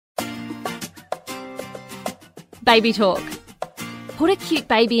Baby talk. Put a cute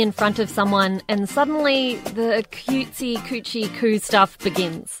baby in front of someone and suddenly the cutesy coochie coo stuff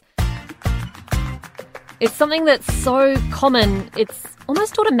begins. It's something that's so common, it's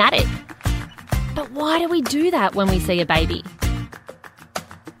almost automatic. But why do we do that when we see a baby?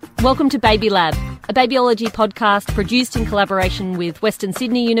 Welcome to Baby Lab, a babyology podcast produced in collaboration with Western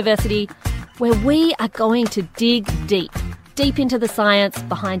Sydney University, where we are going to dig deep into the science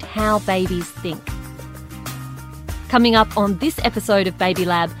behind how babies think. Coming up on this episode of Baby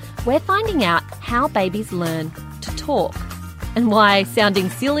Lab, we're finding out how babies learn to talk and why sounding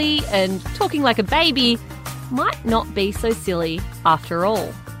silly and talking like a baby might not be so silly after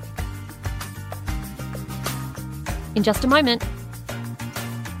all. In just a moment.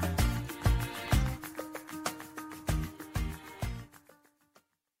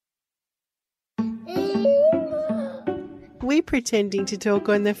 We're pretending to talk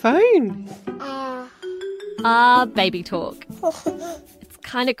on the phone. Baby talk. It's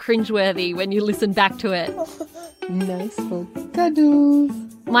kind of cringeworthy when you listen back to it. Nice for cuddles.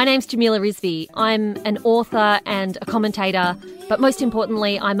 My name's Jamila Rizvi. I'm an author and a commentator, but most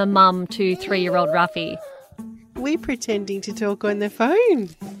importantly, I'm a mum to 3-year-old Rafi. We're pretending to talk on the phone.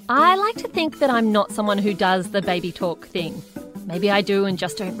 I like to think that I'm not someone who does the baby talk thing. Maybe I do and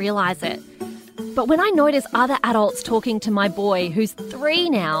just don't realise it. But when I notice other adults talking to my boy, who's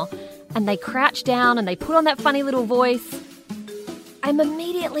 3 now, and they crouch down and they put on that funny little voice, I'm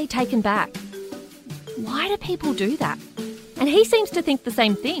immediately taken back. Why do people do that? And he seems to think the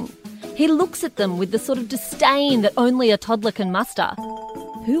same thing. He looks at them with the sort of disdain that only a toddler can muster.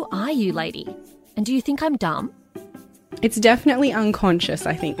 Who are you, lady? And do you think I'm dumb? It's definitely unconscious,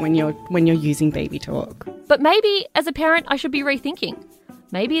 I think, when you're using baby talk. But maybe, as a parent, I should be rethinking.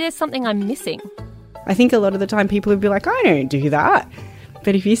 Maybe there's something I'm missing. I think a lot of the time people would be like, I don't do that.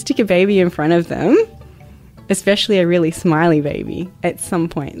 But if you stick a baby in front of them, especially a really smiley baby, at some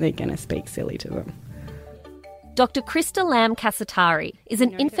point they're going to speak silly to them. Dr. Krista Lamb-Casatari is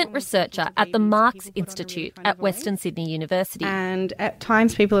an infant researcher at the Marks Institute at Western Sydney University. And at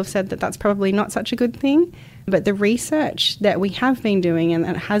times people have said that that's probably not such a good thing. But the research that we have been doing and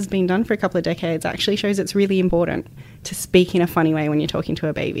that has been done for a couple of decades actually shows it's really important to speak in a funny way when you're talking to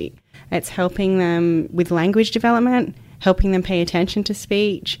a baby. It's helping them with language development, helping them pay attention to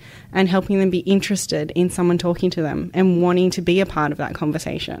speech, and helping them be interested in someone talking to them and wanting to be a part of that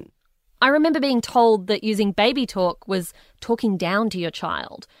conversation. I remember being told that using baby talk was talking down to your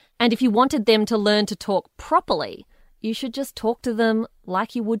child. And if you wanted them to learn to talk properly, you should just talk to them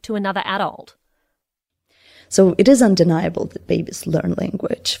like you would to another adult. So it is undeniable that babies learn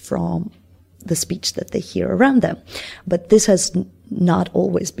language from the speech that they hear around them. But this has not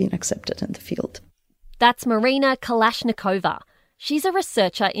always been accepted in the field. That's Marina Kalashnikova. She's a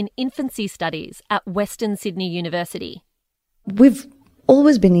researcher in infancy studies at Western Sydney University. We've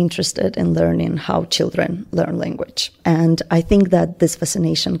always been interested in learning how children learn language. And I think that this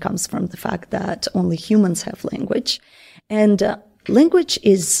fascination comes from the fact that only humans have language. And language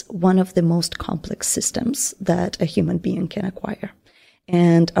is one of the most complex systems that a human being can acquire.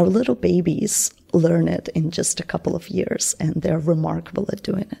 And our little babies learn it in just a couple of years, and they're remarkable at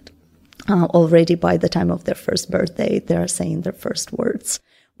doing it. Already by the time of their first birthday, they're saying their first words,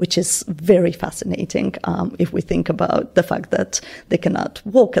 which is very fascinating if we think about the fact that they cannot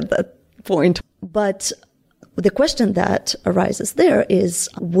walk at that point. But the question that arises there is,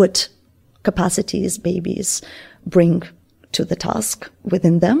 what capacities babies bring to the task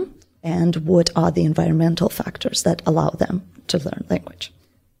within them, and what are the environmental factors that allow them to learn language?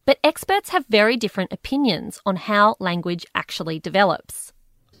 But experts have very different opinions on how language actually develops.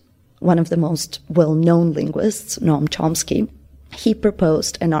 One of the most well-known linguists, Noam Chomsky, he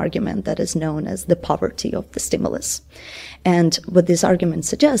proposed an argument that is known as the poverty of the stimulus. And what this argument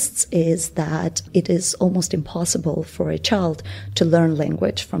suggests is that it is almost impossible for a child to learn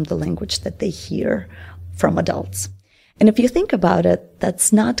language from the language that they hear from adults. And if you think about it,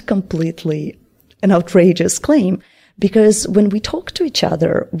 that's not completely an outrageous claim, because when we talk to each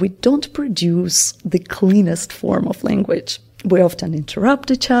other, we don't produce the cleanest form of language. We often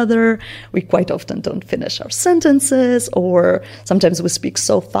interrupt each other. We quite often don't finish our sentences, or sometimes we speak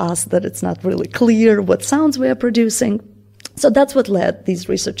so fast that it's not really clear what sounds we are producing. So that's what led these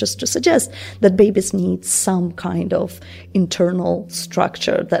researchers to suggest that babies need some kind of internal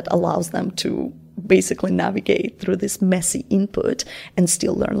structure that allows them to basically navigate through this messy input and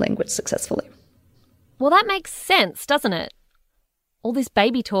still learn language successfully. Well, that makes sense, doesn't it? All this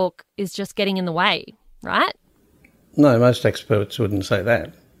baby talk is just getting in the way, right? No, most experts wouldn't say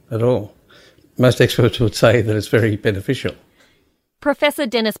that at all. Most experts would say that it's very beneficial. Professor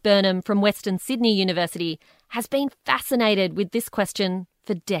Dennis Burnham from Western Sydney University has been fascinated with this question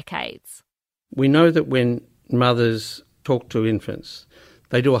for decades. We know that when mothers talk to infants,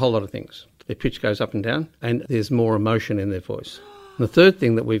 they do a whole lot of things. Their pitch goes up and down, and there's more emotion in their voice. And the third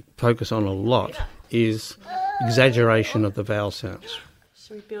thing that we focus on a lot is exaggeration of the vowel sounds.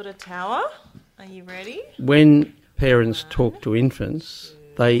 Should we build a tower? Are you ready? When parents talk to infants,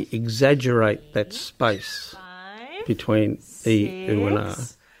 they exaggerate that space between E, U and R.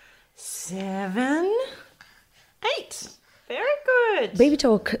 7, 8. Very good. Baby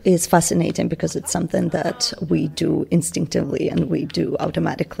talk is fascinating because it's something that we do instinctively and we do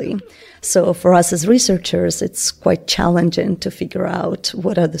automatically. So for us as researchers, it's quite challenging to figure out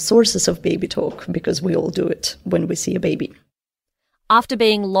what are the sources of baby talk, because we all do it when we see a baby. After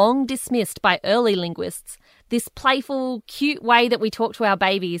being long dismissed by early linguists, this playful, cute way that we talk to our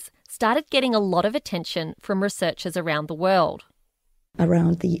babies started getting a lot of attention from researchers around the world.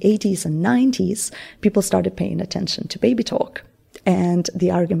 Around the 80s and 90s, people started paying attention to baby talk. And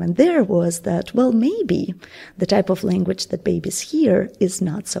the argument there was that, well, maybe the type of language that babies hear is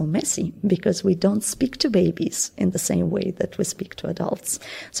not so messy, because we don't speak to babies in the same way that we speak to adults.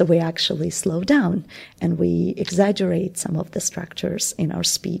 So we actually slow down and we exaggerate some of the structures in our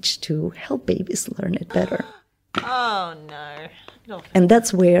speech to help babies learn it better. Oh, no. And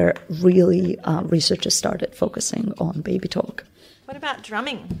that's where really researchers started focusing on baby talk. What about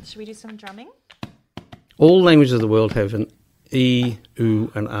drumming? Should we do some drumming? All languages of the world have an E, U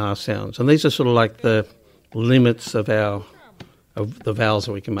and R sounds. And these are sort of like the limits of the vowels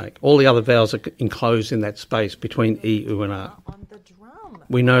that we can make. All the other vowels are enclosed in that space between E, U and R. On the drum.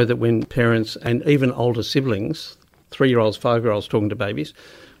 We know that when parents and even older siblings, 3-year-olds, 5-year-olds talking to babies,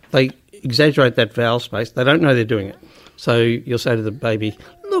 they exaggerate that vowel space. They don't know they're doing it. So you'll say to the baby,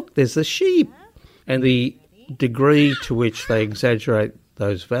 look, there's the sheep. And the degree to which they exaggerate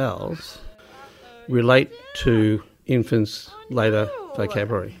those vowels relate to infants' later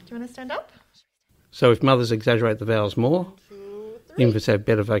vocabulary. Do you want to stand up? So if mothers exaggerate the vowels more, infants have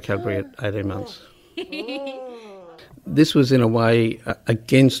better vocabulary at 18 months. This was in a way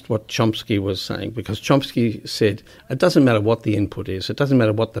against what Chomsky was saying, because Chomsky said it doesn't matter what the input is, it doesn't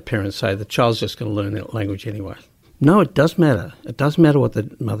matter what the parents say, the child's just going to learn that language anyway. No, it does matter. It does matter what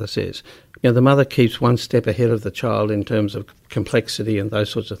the mother says. You know, the mother keeps one step ahead of the child in terms of complexity and those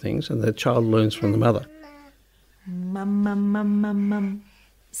sorts of things, and the child learns from the mother. Mum, mum, mum, mum, mum.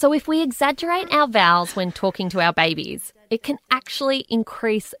 So if we exaggerate our vowels when talking to our babies, it can actually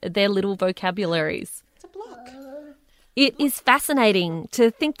increase their little vocabularies. It's a block. It is fascinating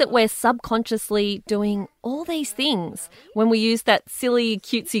to think that we're subconsciously doing all these things when we use that silly,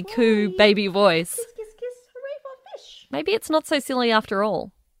 cutesy-coo baby voice. Kiss, kiss, kiss. Hooray for fish. Maybe it's not so silly after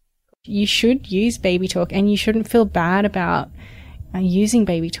all. You should use baby talk, and you shouldn't feel bad about using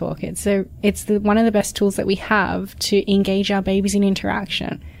baby talk. It's one of the best tools that we have to engage our babies in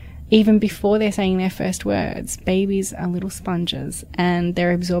interaction. Even before they're saying their first words, babies are little sponges and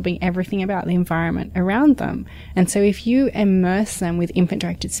they're absorbing everything about the environment around them. And so if you immerse them with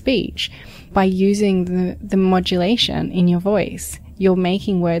infant-directed speech by using the modulation in your voice, you're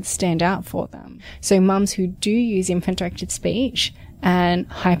making words stand out for them. So mums who do use infant-directed speech and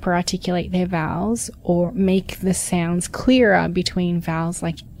hyper-articulate their vowels or make the sounds clearer between vowels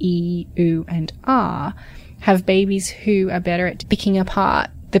like E, U, and R have babies who are better at picking apart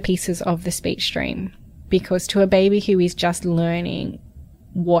the pieces of the speech stream. Because to a baby who is just learning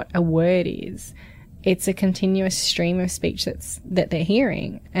what a word is, it's a continuous stream of speech that they're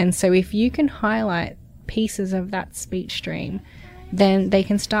hearing. And so if you can highlight pieces of that speech stream, then they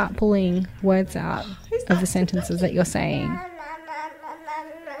can start pulling words out of the sentences that you're saying.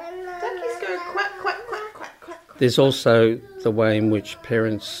 There's also the way in which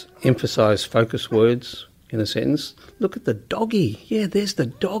parents emphasise focus words in a sentence. Look at the doggy. Yeah, there's the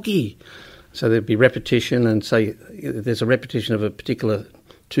doggy. So there'd be repetition, and say there's a repetition of a particular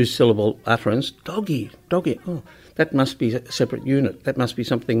 2-syllable utterance. Doggy, doggy. Oh, that must be a separate unit. That must be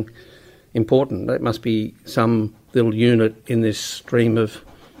something important. That must be some little unit in this stream of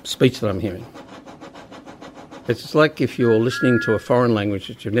speech that I'm hearing. It's like if you're listening to a foreign language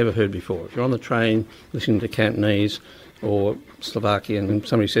that you've never heard before. If you're on the train listening to Cantonese or Slovakian and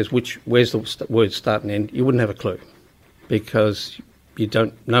somebody says, where's the words start and end, you wouldn't have a clue because you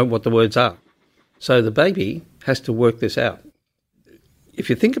don't know what the words are. So the baby has to work this out. If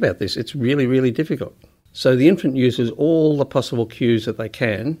you think about this, it's really, really difficult. So the infant uses all the possible cues that they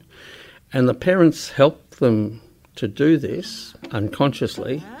can, and the parents help them to do this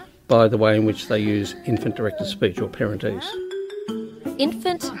unconsciously by the way in which they use infant-directed speech or parentese.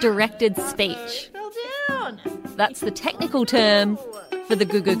 Infant-directed speech. Fell down. That's the technical term for the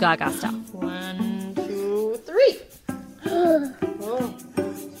goo goo gaga stuff. 1, 2, 3.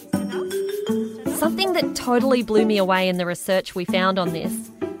 Something that totally blew me away in the research we found on this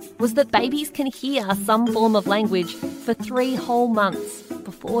was that babies can hear some form of language for 3 whole months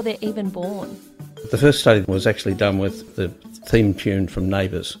before they're even born. The first study was actually done with the theme tune from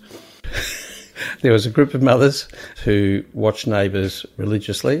Neighbours. There was a group of mothers who watched Neighbours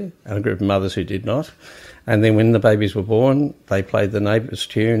religiously and a group of mothers who did not. And then when the babies were born, they played the Neighbours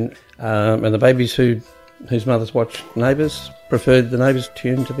tune. And the babies whose mothers watched Neighbours preferred the Neighbours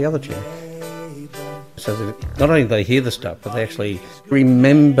tune to the other tune. So that not only do they hear the stuff, but they actually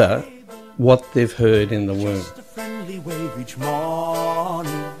remember what they've heard in the womb.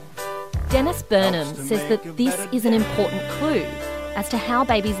 Dennis Burnham says that this is an important clue as to how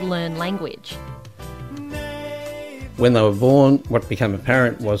babies learn language. When they were born, what became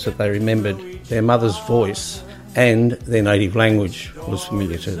apparent was that they remembered their mother's voice and their native language was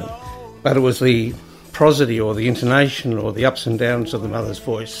familiar to them. But it was the prosody or the intonation or the ups and downs of the mother's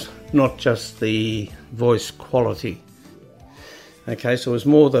voice, not just the voice quality. Okay, so it was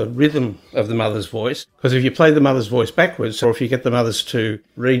more the rhythm of the mother's voice, because if you play the mother's voice backwards, or if you get the mothers to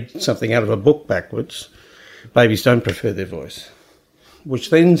read something out of a book backwards, babies don't prefer their voice,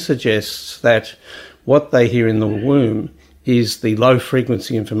 which then suggests that what they hear in the womb is the low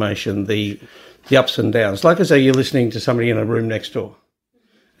frequency information, the ups and downs. Like I say, you're listening to somebody in a room next door.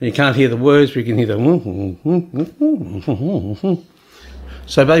 And you can't hear the words, but you can hear the...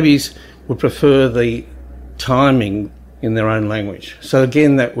 So babies would prefer the timing in their own language. So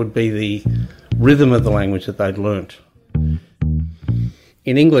again, that would be the rhythm of the language that they'd learnt.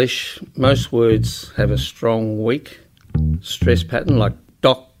 In English, most words have a strong, weak stress pattern, like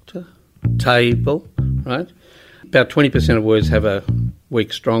doctor, table, right? About 20% of words have a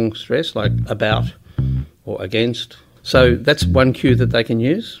weak, strong stress, like about or against. So that's one cue that they can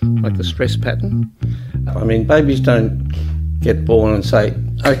use, like the stress pattern. I mean, babies don't get born and say,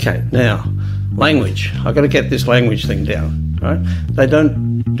 okay, now, language, I've got to get this language thing down, right? They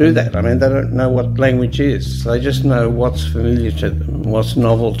don't do that. I mean, they don't know what language is. They just know what's familiar to them, what's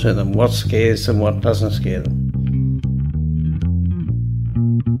novel to them, what scares them, what doesn't scare them.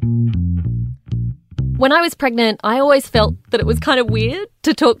 When I was pregnant, I always felt that it was kind of weird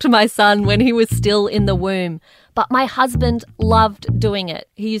to talk to my son when he was still in the womb. But my husband loved doing it.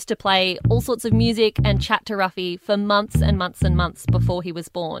 He used to play all sorts of music and chat to Ruffy for months and months and months before he was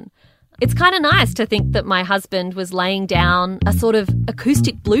born. It's kind of nice to think that my husband was laying down a sort of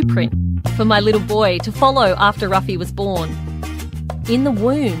acoustic blueprint for my little boy to follow after Ruffy was born. In the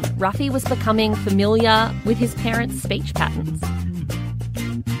womb, Ruffy was becoming familiar with his parents' speech patterns.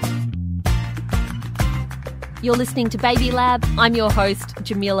 You're listening to Baby Lab. I'm your host,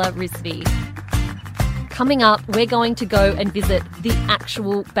 Jamila Rizvi. Coming up, we're going to go and visit the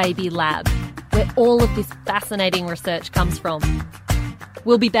actual baby lab, where all of this fascinating research comes from.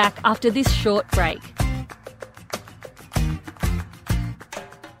 We'll be back after this short break.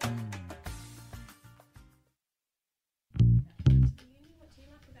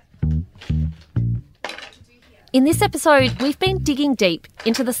 In this episode, we've been digging deep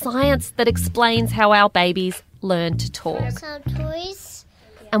into the science that explains how our babies learn to talk. Some toys.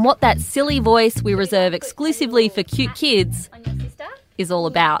 And what that silly voice we reserve exclusively for cute kids On your sister? is all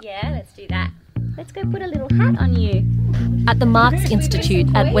about. Yeah, let's do that. Let's go put a little hat on you. At the Marx Institute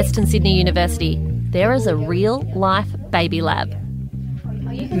at Western Sydney University, there is a real-life baby lab.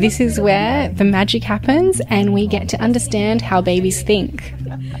 This is where the magic happens and we get to understand how babies think.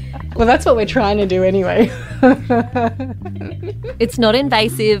 Well, that's what we're trying to do anyway. It's not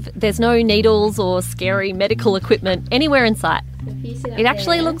invasive, there's no needles or scary medical equipment anywhere in sight. It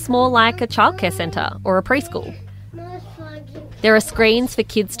actually looks more like a childcare centre or a preschool. There are screens for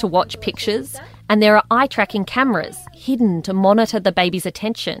kids to watch pictures, and there are eye-tracking cameras hidden to monitor the baby's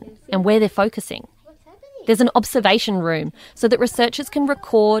attention and where they're focusing. There's an observation room so that researchers can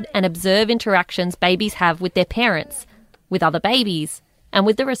record and observe interactions babies have with their parents, with other babies, and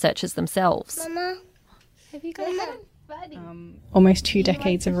with the researchers themselves. Mama, have you got a Almost 2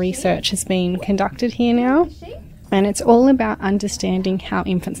 decades of research has been conducted here now, and it's all about understanding how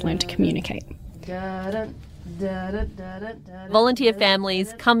infants learn to communicate. Volunteer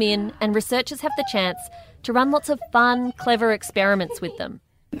families come in and researchers have the chance to run lots of fun, clever experiments with them.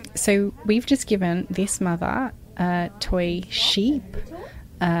 So we've just given this mother a toy sheep,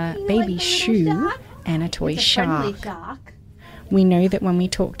 a baby shoe, and a toy shark. We know that when we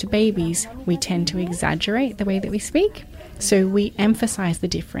talk to babies, we tend to exaggerate the way that we speak. So we emphasise the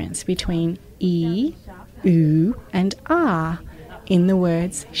difference between E, oo, and ah in the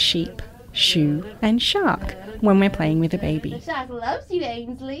words sheep, shoe, and shark. when we're playing with a baby. The shark loves you,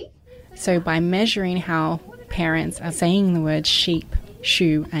 Ainsley. So by measuring how parents are saying the words sheep,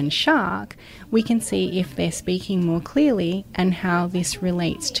 shoe and shark, we can see if they're speaking more clearly and how this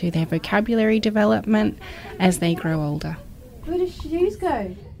relates to their vocabulary development as they grow older. Where do shoes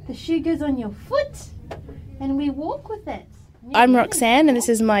go? The shoe goes on your foot and we walk with it. I'm Roxanne and this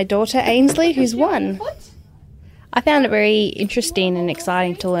is my daughter Ainsley, who's 1. I found it very interesting and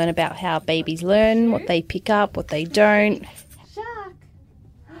exciting to learn about how babies learn, what they pick up, what they don't.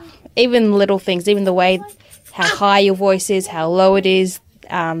 Even little things, even the way how high your voice is, how low it is,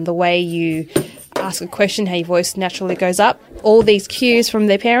 the way you ask a question, how your voice naturally goes up. All these cues from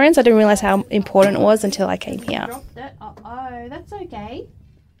their parents, I didn't realise how important it was until I came here. Dropped it. Uh-oh, that's okay.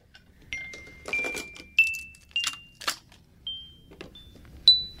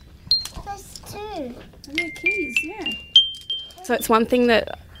 There's 2. Yeah, keys, yeah. So it's one thing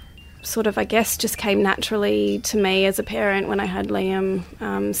that sort of, I guess, just came naturally to me as a parent when I had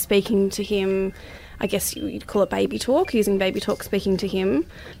Liam, speaking to him. I guess you'd call it baby talk, using baby talk, speaking to him.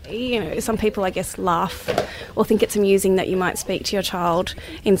 You know, some people, I guess, laugh or think it's amusing that you might speak to your child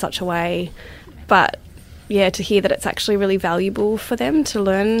in such a way. But, yeah, to hear that it's actually really valuable for them to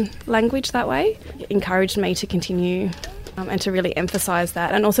learn language that way encouraged me to continue and to really emphasise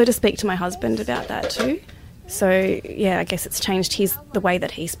that, and also to speak to my husband about that too. So, yeah, I guess it's changed the way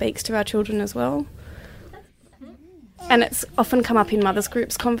that he speaks to our children as well. And it's often come up in mothers'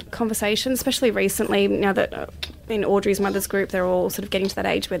 groups conversations, especially recently, now that in Audrey's mothers' group, they're all sort of getting to that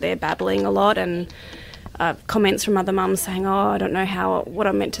age where they're babbling a lot, and comments from other mums saying, I don't know what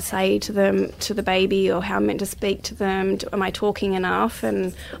I'm meant to say to them, to the baby, or how I'm meant to speak to them. Am I talking enough?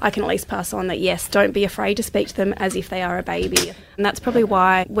 And I can at least pass on that, yes, don't be afraid to speak to them as if they are a baby. And that's probably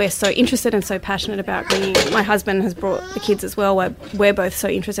why we're so interested and so passionate about bringing, my husband has brought the kids as well, we're both so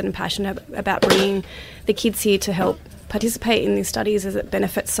interested and passionate about bringing the kids here to help participate in these studies, as it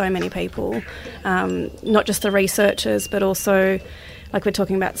benefits so many people, not just the researchers, but also, like we're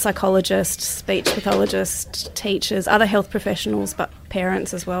talking about, psychologists, speech pathologists, teachers, other health professionals, but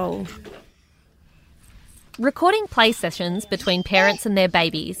parents as well. Recording play sessions between parents and their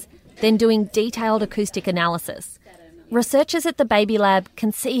babies, then doing detailed acoustic analysis. Researchers at the Baby Lab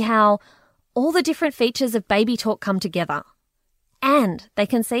can see how all the different features of baby talk come together. And they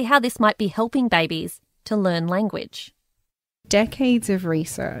can see how this might be helping babies to learn language. Decades of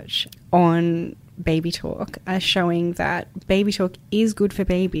research on baby talk are showing that baby talk is good for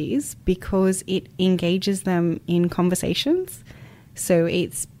babies because it engages them in conversations. So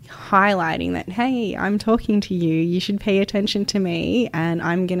it's highlighting that, hey, I'm talking to you, you should pay attention to me, and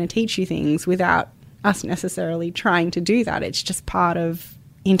I'm going to teach you things without us necessarily trying to do that. It's just part of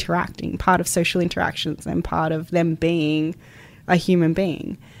interacting, part of social interactions, and part of them being a human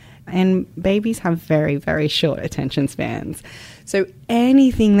being. And babies have very, very short attention spans. So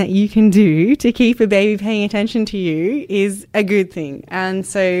anything that you can do to keep a baby paying attention to you is a good thing. And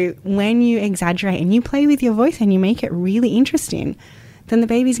so when you exaggerate and you play with your voice and you make it really interesting, then the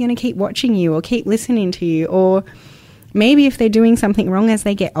baby's going to keep watching you or keep listening to you. Or maybe if they're doing something wrong as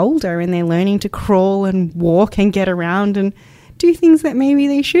they get older and they're learning to crawl and walk and get around and do things that maybe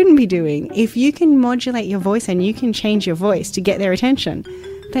they shouldn't be doing, if you can modulate your voice and you can change your voice to get their attention,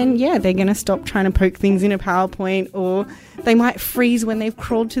 then yeah, they're going to stop trying to poke things in a PowerPoint, or they might freeze when they've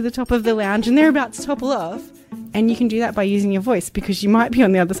crawled to the top of the lounge and they're about to topple off. And you can do that by using your voice because you might be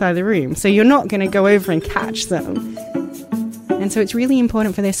on the other side of the room, so you're not going to go over and catch them. And so it's really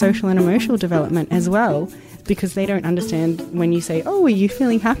important for their social and emotional development as well, because they don't understand when you say, oh, are you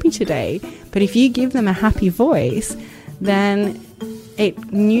feeling happy today? But if you give them a happy voice, then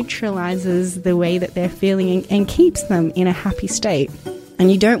it neutralizes the way that they're feeling and keeps them in a happy state.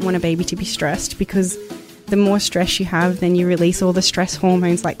 And you don't want a baby to be stressed, because the more stress you have, then you release all the stress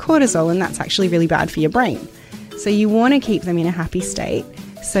hormones like cortisol, and that's actually really bad for your brain. So you want to keep them in a happy state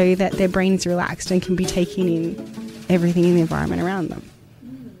so that their brain's relaxed and can be taking in everything in the environment around them.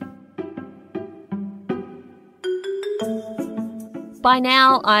 By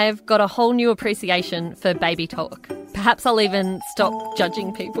now, I've got a whole new appreciation for baby talk. Perhaps I'll even stop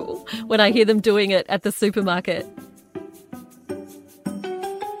judging people when I hear them doing it at the supermarket.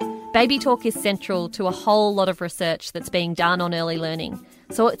 Baby talk is central to a whole lot of research that's being done on early learning,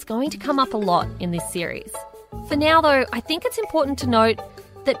 so it's going to come up a lot in this series. For now, though, I think it's important to note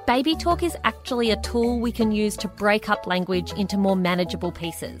that baby talk is actually a tool we can use to break up language into more manageable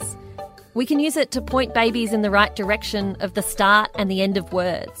pieces. We can use it to point babies in the right direction of the start and the end of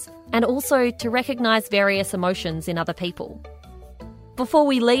words, and also to recognise various emotions in other people. Before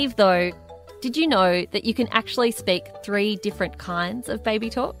we leave, though, did you know that you can actually speak 3 different kinds of baby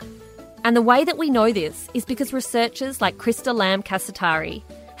talk? And the way that we know this is because researchers like Krista Lamb-Casatari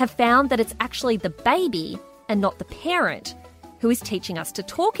have found that it's actually the baby and not the parent who is teaching us to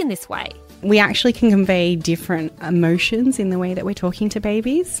talk in this way. We actually can convey different emotions in the way that we're talking to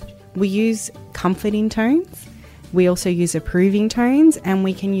babies. We use comforting tones, we also use approving tones, and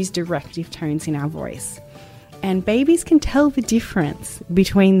we can use directive tones in our voice. And babies can tell the difference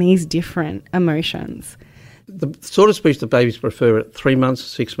between these different emotions. The sort of speech that babies prefer at 3 months,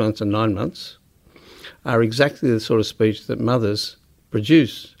 6 months and 9 months are exactly the sort of speech that mothers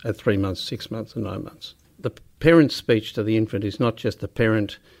produce at 3 months, 6 months and 9 months. The parent's speech to the infant is not just the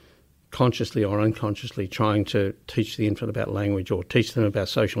parent consciously or unconsciously trying to teach the infant about language or teach them about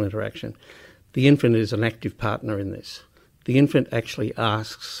social interaction. The infant is an active partner in this. The infant actually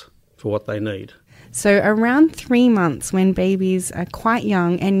asks for what they need. So around 3 months, when babies are quite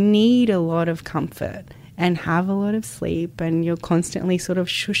young and need a lot of comfort and have a lot of sleep, and you're constantly sort of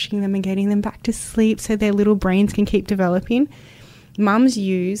shushing them and getting them back to sleep so their little brains can keep developing, mums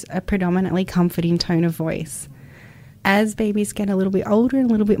use a predominantly comforting tone of voice. As babies get a little bit older and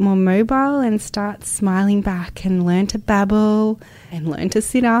a little bit more mobile and start smiling back and learn to babble and learn to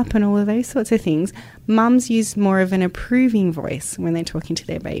sit up and all of those sorts of things, mums use more of an approving voice when they're talking to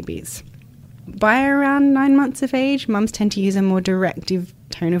their babies. By around 9 months of age, mums tend to use a more directive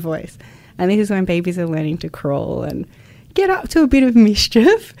tone of voice. And this is when babies are learning to crawl and get up to a bit of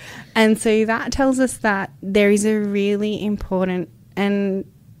mischief. And so that tells us that there is a really important and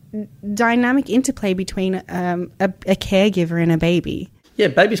dynamic interplay between a caregiver and a baby. Yeah,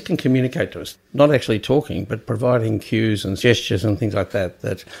 babies can communicate to us, not actually talking, but providing cues and gestures and things like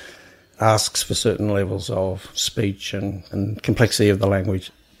that asks for certain levels of speech and complexity of the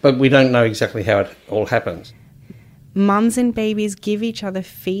language. But we don't know exactly how it all happens. Mums and babies give each other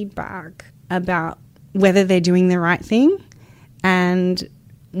feedback about whether they're doing the right thing, and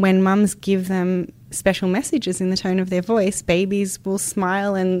when mums give them special messages in the tone of their voice, babies will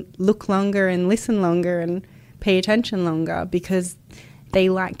smile and look longer and listen longer and pay attention longer because they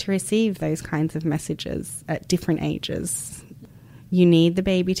like to receive those kinds of messages at different ages. You need the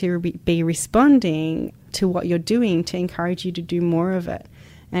baby to be responding to what you're doing to encourage you to do more of it.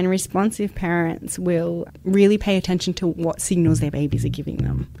 And responsive parents will really pay attention to what signals their babies are giving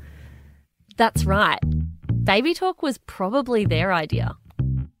them. That's right. Baby talk was probably their idea.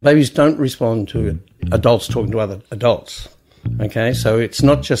 Babies don't respond to adults talking to other adults. Okay, so it's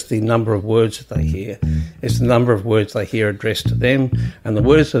not just the number of words that they hear, it's the number of words they hear addressed to them, and the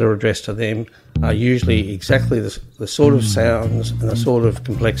words that are addressed to them are usually exactly the sort of sounds and the sort of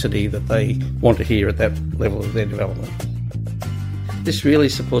complexity that they want to hear at that level of their development. This really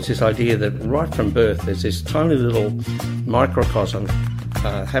supports this idea that right from birth there's this tiny little microcosm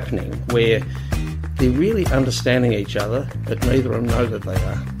happening where they're really understanding each other, but neither of them know that they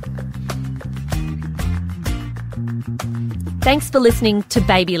are. Thanks for listening to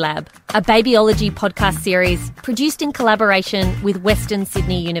Baby Lab, a babyology podcast series produced in collaboration with Western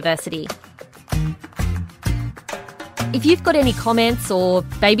Sydney University. If you've got any comments or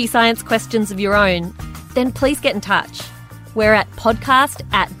baby science questions of your own, then please get in touch. We're at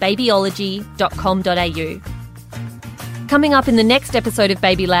podcast@babyology.com.au. Coming up in the next episode of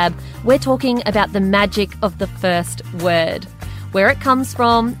Baby Lab, we're talking about the magic of the first word, where it comes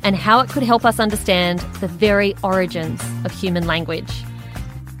from and how it could help us understand the very origins of human language.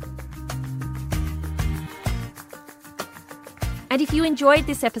 And if you enjoyed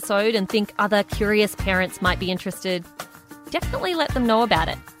this episode and think other curious parents might be interested, definitely let them know about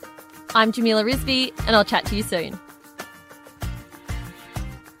it. I'm Jamila Rizvi, and I'll chat to you soon.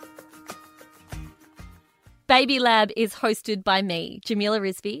 Baby Lab is hosted by me, Jamila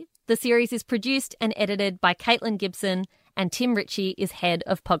Rizvi. The series is produced and edited by Caitlin Gibson, and Tim Ritchie is head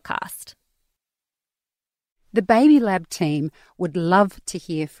of podcast. The Baby Lab team would love to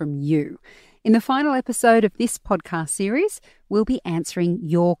hear from you. In the final episode of this podcast series, we'll be answering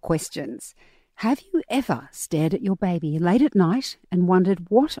your questions. Have you ever stared at your baby late at night and wondered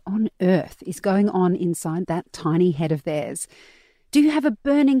what on earth is going on inside that tiny head of theirs? Do you have a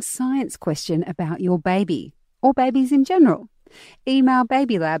burning science question about your baby or babies in general? Email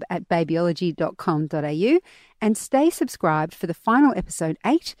babylab@babyology.com.au and stay subscribed for the final episode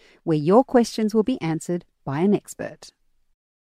 8, where your questions will be answered by an expert.